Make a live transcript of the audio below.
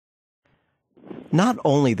Not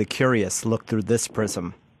only the curious look through this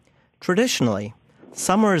prism. Traditionally,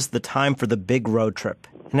 summer is the time for the big road trip,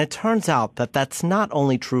 and it turns out that that's not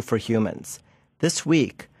only true for humans. This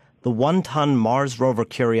week, the 1-ton Mars rover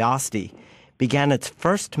Curiosity began its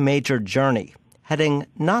first major journey, heading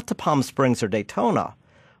not to Palm Springs or Daytona,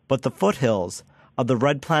 but the foothills of the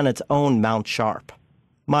red planet's own Mount Sharp.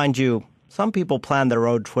 Mind you, some people plan their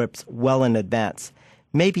road trips well in advance,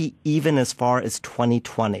 maybe even as far as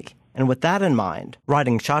 2020. And with that in mind,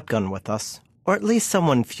 riding shotgun with us, or at least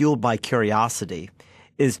someone fueled by curiosity,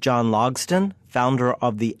 is John Logsdon, founder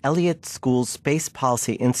of the Elliott School's Space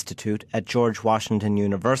Policy Institute at George Washington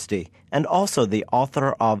University, and also the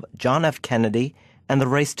author of John F. Kennedy and the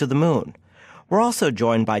Race to the Moon. We're also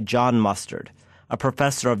joined by John Mustard, a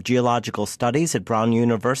professor of geological studies at Brown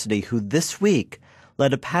University, who this week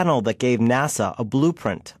led a panel that gave NASA a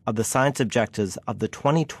blueprint of the science objectives of the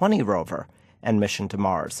 2020 rover and mission to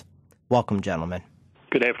Mars. Welcome, gentlemen.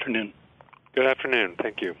 Good afternoon. Good afternoon.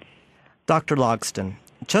 Thank you. Dr. Logsdon,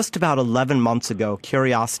 just about 11 months ago,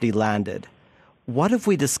 Curiosity landed. What have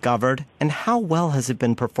we discovered, and how well has it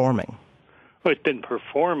been performing? Well, it's been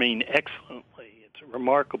performing excellently. It's a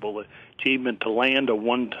remarkable achievement to land a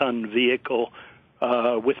 1-ton vehicle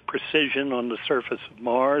with precision on the surface of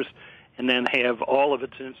Mars and then have all of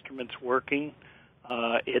its instruments working.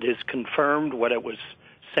 It has confirmed what it was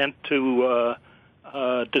sent to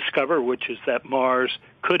discover, which is that Mars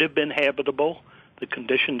could have been habitable. The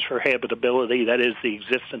conditions for habitability, that is, the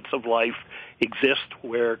existence of life, exist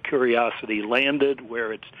where Curiosity landed,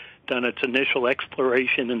 where it's done its initial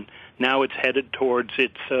exploration, and now it's headed towards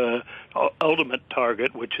its ultimate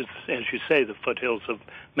target, which is, as you say, the foothills of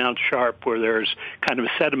Mount Sharp, where there's kind of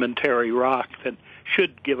a sedimentary rock that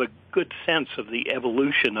should give a good sense of the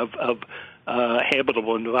evolution of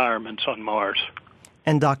habitable environments on Mars.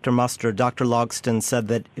 And Dr. Mustard, Dr. Logsdon said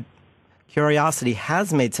that Curiosity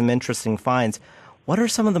has made some interesting finds. What are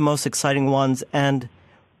some of the most exciting ones, and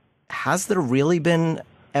has there really been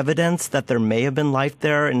evidence that there may have been life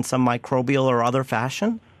there in some microbial or other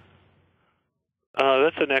fashion?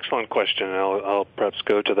 That's an excellent question. I'll perhaps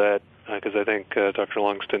go to that because I think Dr.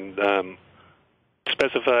 Logsdon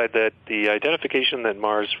specified that the identification that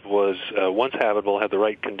Mars was once habitable, had the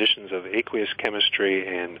right conditions of aqueous chemistry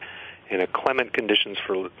and clement conditions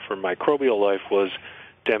for microbial life was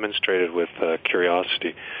demonstrated with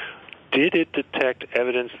Curiosity. Did it detect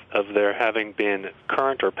evidence of there having been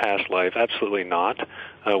current or past life? Absolutely not,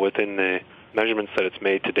 within the measurements that it's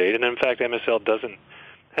made to date. And in fact, MSL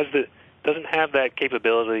doesn't have that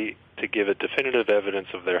capability to give it definitive evidence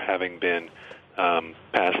of there having been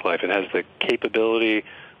past life. It has the capability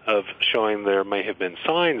of showing there may have been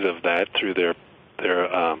signs of that through their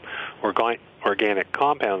organic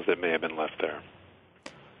compounds that may have been left there.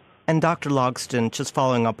 And Dr. Logsdon, just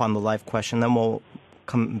following up on the life question, then we'll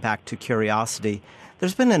come back to Curiosity.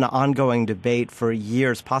 There's been an ongoing debate for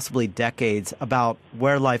years, possibly decades, about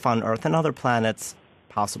where life on Earth and other planets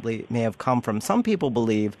possibly may have come from. Some people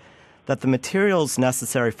believe that the materials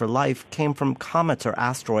necessary for life came from comets or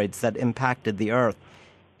asteroids that impacted the Earth.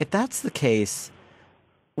 If that's the case,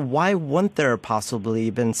 why wouldn't there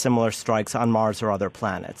possibly been similar strikes on Mars or other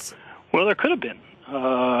planets? Well, there could have been.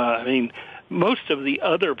 Most of the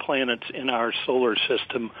other planets in our solar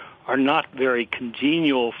system are not very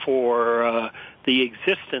congenial for the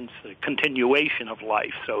existence, the continuation of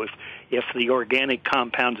life. So if the organic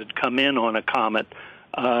compounds had come in on a comet,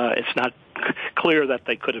 it's not clear that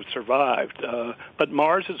they could have survived. But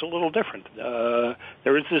Mars is a little different.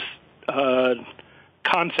 There is this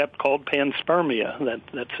concept called panspermia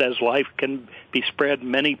that says life can be spread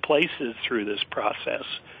many places through this process.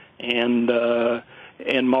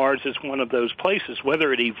 And Mars is one of those places.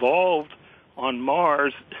 Whether it evolved on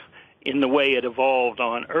Mars in the way it evolved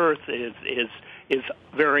on Earth is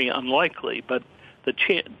very unlikely. But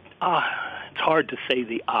it's hard to say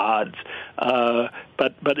the odds.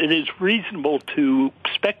 But it is reasonable to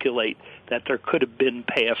speculate that there could have been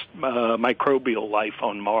past microbial life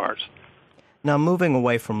on Mars. Now, moving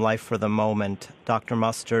away from life for the moment, Dr.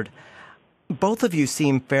 Mustard, both of you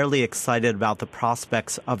seem fairly excited about the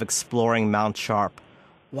prospects of exploring Mount Sharp.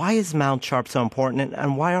 Why is Mount Sharp so important,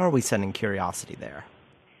 and why are we sending Curiosity there?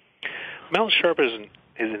 Mount Sharp is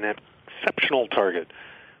an exceptional target.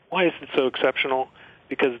 Why is it so exceptional?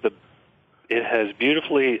 Because it has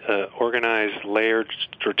beautifully organized layered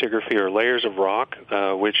stratigraphy, or layers of rock,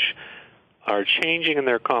 which are changing in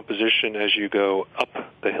their composition as you go up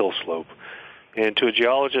the hill slope. And to a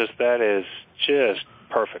geologist, that is just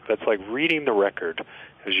perfect. That's like reading the record.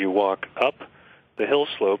 As you walk up the hill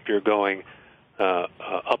slope, you're going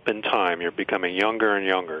up in time. You're becoming younger and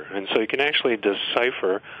younger. And so you can actually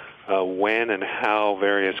decipher when and how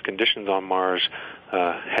various conditions on Mars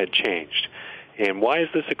had changed. And why is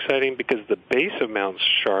this exciting? Because the base of Mount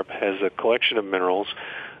Sharp has a collection of minerals,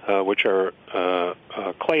 which are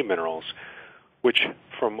clay minerals, which,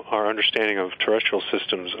 from our understanding of terrestrial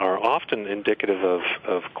systems, are often indicative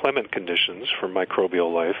of clement conditions for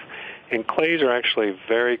microbial life. And clays are actually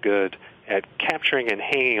very good at capturing and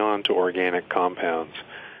hanging on to organic compounds.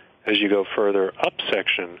 As you go further up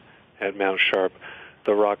section at Mount Sharp,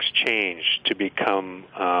 the rocks change to become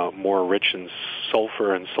more rich in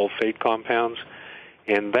sulfur and sulfate compounds,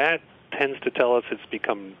 and that tends to tell us it's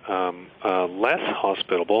become less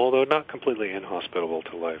hospitable, although not completely inhospitable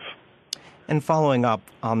to life. And following up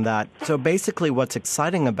on that, so basically what's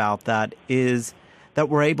exciting about that is that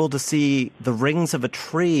we're able to see the rings of a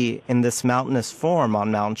tree in this mountainous form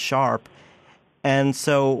on Mount Sharp, and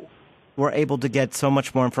so we're able to get so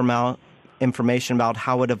much more information about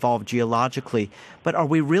how it evolved geologically. But are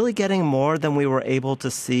we really getting more than we were able to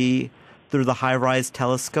see through the HiRISE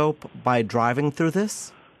telescope by driving through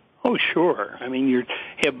this? Oh, sure. I mean, you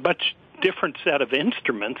have a much different set of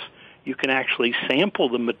instruments. You can actually sample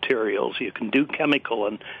the materials. You can do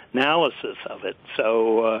chemical analysis of it.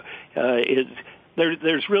 So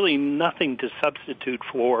there's really nothing to substitute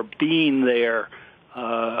for being there,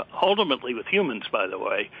 ultimately with humans, by the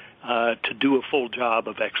way, to do a full job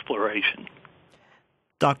of exploration.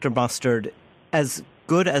 Dr. Mustard, as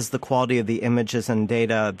good as the quality of the images and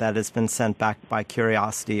data that has been sent back by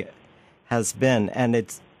Curiosity has been, and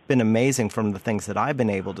it's been amazing from the things that I've been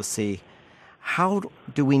able to see, how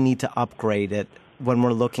do we need to upgrade it when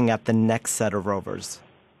we're looking at the next set of rovers?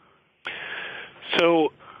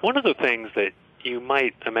 So one of the things that you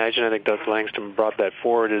might imagine, I think Dr. Langston brought that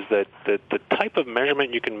forward, is that the type of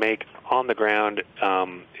measurement you can make on the ground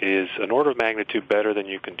is an order of magnitude better than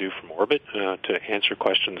you can do from orbit to answer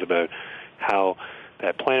questions about how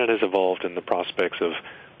that planet has evolved and the prospects of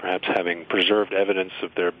perhaps having preserved evidence of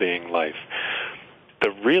there being life.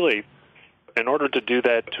 In order to do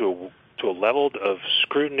that to a level of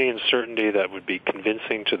scrutiny and certainty that would be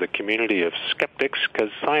convincing to the community of skeptics, because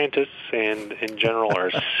scientists and in general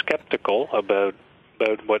are skeptical about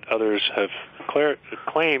what others have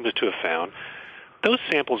claimed to have found, those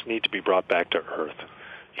samples need to be brought back to Earth.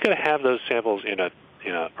 You've got to have those samples in a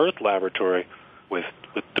Earth laboratory with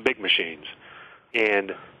the big machines.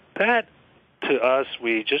 And that, to us,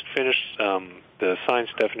 we just finished the science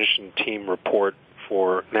definition team report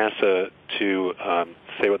for NASA to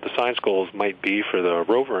say what the science goals might be for the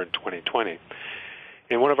rover in 2020.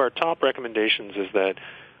 And one of our top recommendations is that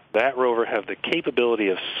that rover have the capability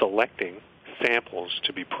of selecting samples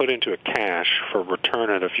to be put into a cache for return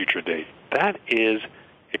at a future date. That is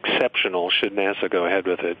exceptional should NASA go ahead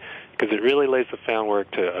with it, because it really lays the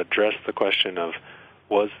groundwork to address the question of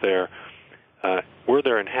were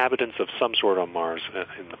there inhabitants of some sort on Mars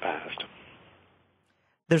in the past.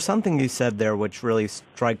 There's something you said there which really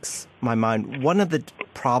strikes my mind. One of the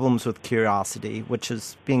problems with Curiosity, which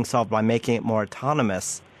is being solved by making it more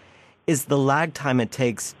autonomous, is the lag time it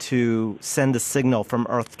takes to send a signal from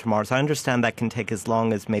Earth to Mars. I understand that can take as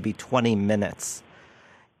long as maybe 20 minutes.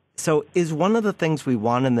 So is one of the things we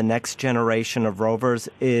want in the next generation of rovers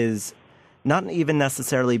is not even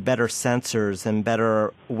necessarily better sensors and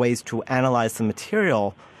better ways to analyze the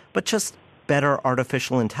material, but just better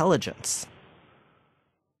artificial intelligence?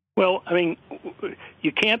 Well, I mean,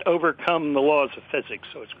 you can't overcome the laws of physics,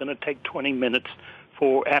 so it's going to take 20 minutes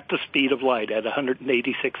at the speed of light at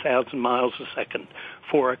 186,000 miles a second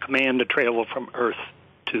for a command to travel from Earth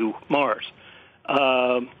to Mars.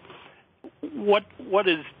 What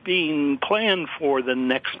is being planned for the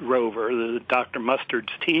next rover, that Dr.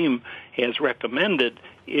 Mustard's team has recommended,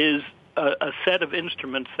 is a set of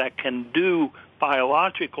instruments that can do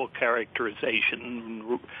biological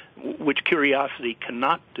characterization, which Curiosity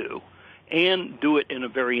cannot do, and do it in a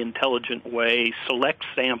very intelligent way, select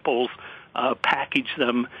samples, package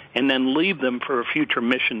them, and then leave them for a future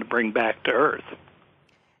mission to bring back to Earth.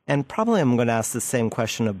 And probably I'm going to ask the same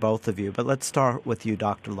question of both of you, but let's start with you,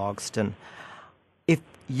 Dr. Logston. If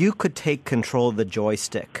you could take control of the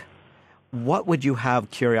joystick, what would you have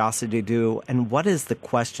Curiosity do, and what is the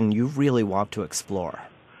question you really want to explore?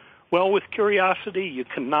 Well, with Curiosity, you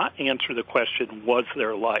cannot answer the question, was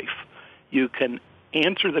there life? You can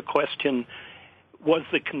answer the question, were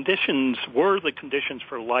the conditions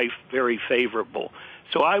for life very favorable?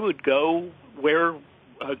 So I would go where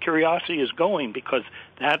Curiosity is going, because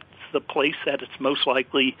that's the place that it's most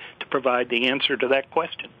likely to provide the answer to that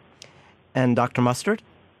question. And Dr. Mustard?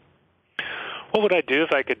 What would I do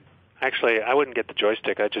if I could? Actually, I wouldn't get the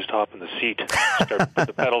joystick. I'd just hop in the seat, start put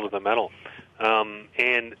the pedal to the metal.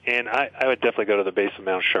 And I would definitely go to the base of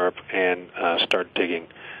Mount Sharp and start digging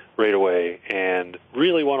right away, and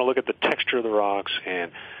really want to look at the texture of the rocks,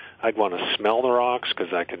 and I'd want to smell the rocks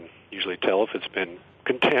because I can usually tell if it's been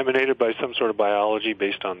contaminated by some sort of biology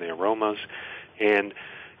based on the aromas. And,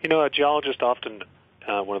 a geologist often,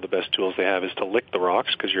 one of the best tools they have is to lick the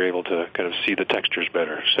rocks because you're able to kind of see the textures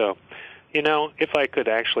better. So, if I could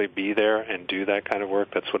actually be there and do that kind of work,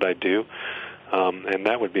 that's what I'd do. And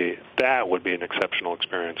that would be an exceptional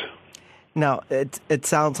experience. Now, it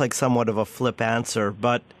sounds like somewhat of a flip answer,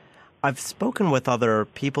 but I've spoken with other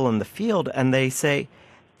people in the field, and they say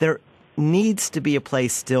there needs to be a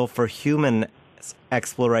place still for human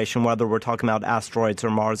exploration, whether we're talking about asteroids or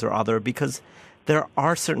Mars or other, because there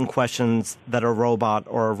are certain questions that a robot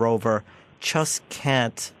or a rover just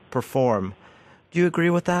can't perform. Do you agree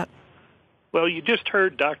with that? Well, you just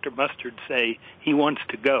heard Dr. Mustard say he wants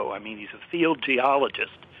to go. I mean, he's a field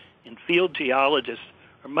geologist, and field geologists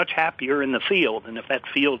are much happier in the field, and if that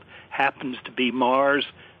field happens to be Mars,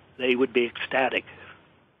 they would be ecstatic.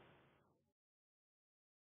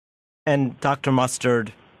 And Dr.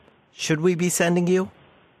 Mustard, should we be sending you?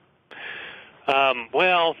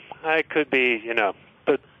 Well, I could be,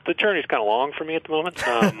 the journey's kind of long for me at the moment.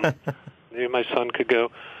 Maybe my son could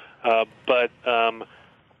go. But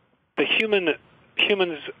the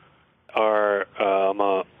humans are,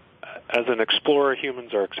 as an explorer,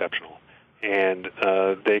 humans are exceptional. And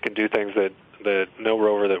they can do things that no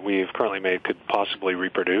rover that we've currently made could possibly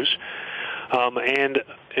reproduce. And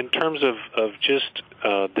in terms of just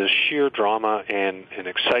the sheer drama and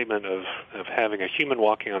excitement of having a human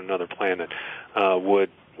walking on another planet would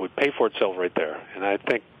pay for itself right there. And I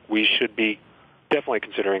think we should be definitely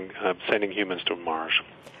considering sending humans to Mars.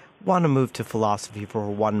 Want to move to philosophy for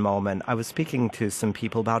one moment. I was speaking to some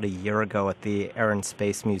people about a year ago at the Air and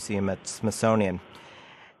Space Museum at Smithsonian,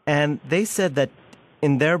 and they said that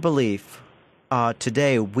in their belief,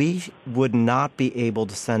 today we would not be able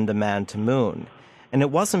to send a man to moon. And it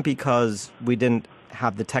wasn't because we didn't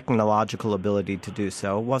have the technological ability to do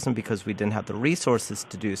so. It wasn't because we didn't have the resources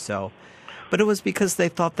to do so. But it was because they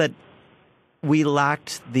thought that we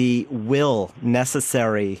lacked the will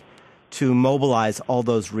necessary to mobilize all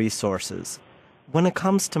those resources. When it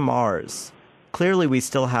comes to Mars, clearly we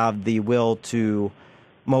still have the will to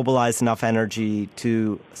mobilize enough energy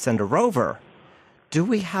to send a rover. Do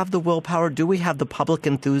we have the willpower? Do we have the public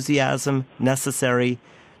enthusiasm necessary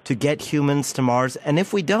to get humans to Mars? And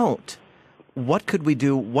if we don't, what could we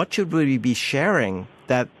do? What should we be sharing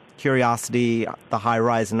that Curiosity, the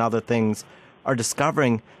HiRISE, and other things are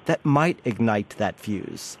discovering that might ignite that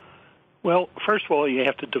fuse? Well, first of all, you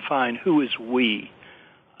have to define who is we.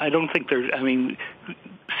 I don't think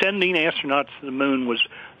sending astronauts to the moon was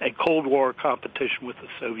a Cold War competition with the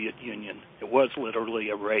Soviet Union. It was literally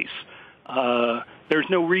a race. There's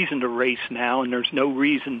no reason to race now, and there's no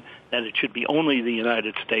reason that it should be only the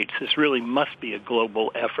United States. This really must be a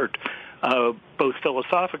global effort, both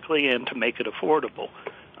philosophically and to make it affordable.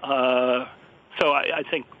 So I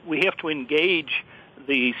think we have to engage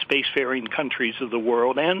the spacefaring countries of the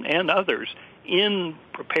world and others in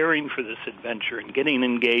preparing for this adventure and getting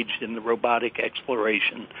engaged in the robotic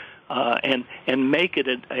exploration and make it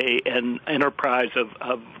an enterprise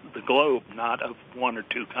of the globe, not of one or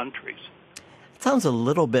two countries. It sounds a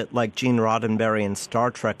little bit like Gene Roddenberry in Star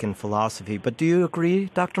Trek in philosophy, but do you agree,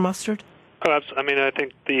 Dr. Mustard? Oh, I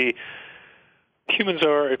think the humans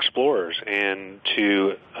are explorers, and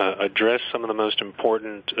to address some of the most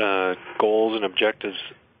important goals and objectives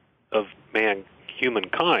of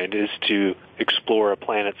humankind is to explore a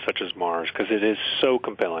planet such as Mars, because it is so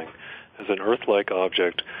compelling as an Earth-like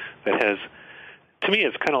object that has, to me,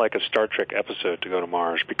 it's kind of like a Star Trek episode to go to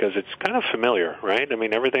Mars, because it's kind of familiar, right? I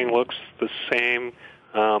mean, everything looks the same,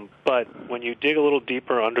 but when you dig a little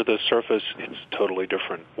deeper under the surface, it's totally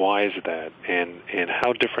different. Why is that? And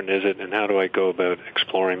how different is it, and how do I go about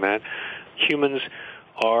exploring that? Humans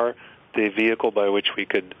are the vehicle by which we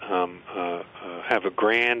could have a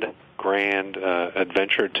grand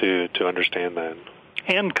adventure to understand that.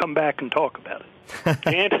 And come back and talk about it.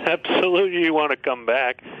 And absolutely you want to come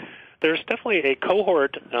back. There's definitely a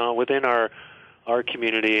cohort within our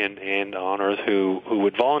community and on Earth who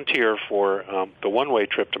would volunteer for the one-way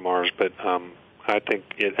trip to Mars, but I think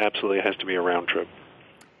it absolutely has to be a round trip.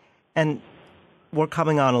 And we're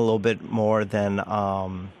coming on a little bit more than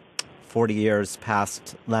 40 years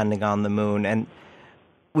past landing on the moon, and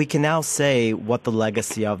we can now say what the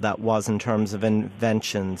legacy of that was in terms of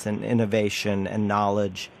inventions and innovation and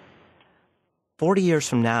knowledge. 40 years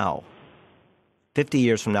from now, 50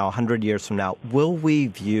 years from now, 100 years from now, will we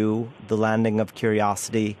view the landing of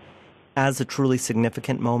Curiosity as a truly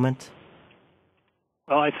significant moment?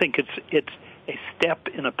 Well, I think it's a step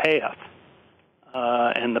in a path,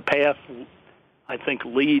 and the path, I think,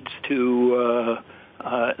 leads to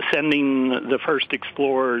sending the first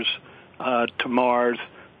explorers to Mars,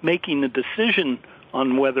 making a decision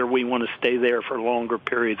on whether we want to stay there for longer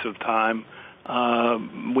periods of time.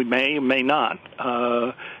 We may not.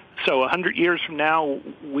 So 100 years from now,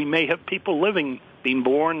 we may have people being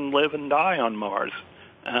born, live, and die on Mars.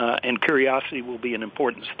 And Curiosity will be an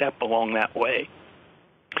important step along that way.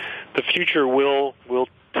 The future will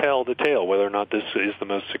tell the tale whether or not this is the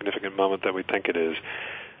most significant moment that we think it is.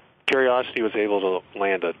 Curiosity was able to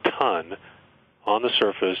land a ton on the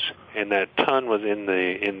surface, and that ton was in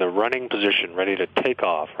the running position, ready to take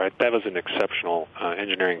off. Right, that was an exceptional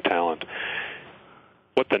engineering talent.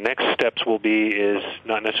 What the next steps will be is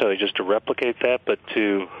not necessarily just to replicate that, but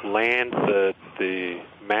to land the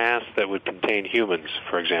mass that would contain humans,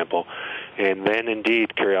 for example, and then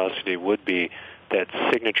indeed Curiosity would be that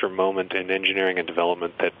signature moment in engineering and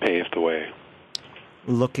development that paved the way.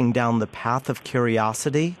 Looking down the path of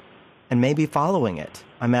Curiosity and maybe following it.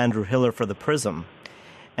 I'm Andrew Hiller for The Prism,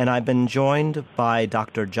 and I've been joined by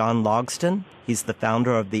Dr. John Logston. He's the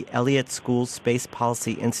founder of the Elliott School Space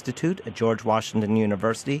Policy Institute at George Washington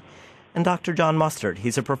University, and Dr. John Mustard.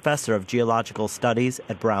 He's a professor of geological studies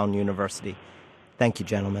at Brown University. Thank you,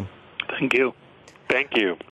 gentlemen. Thank you. Thank you.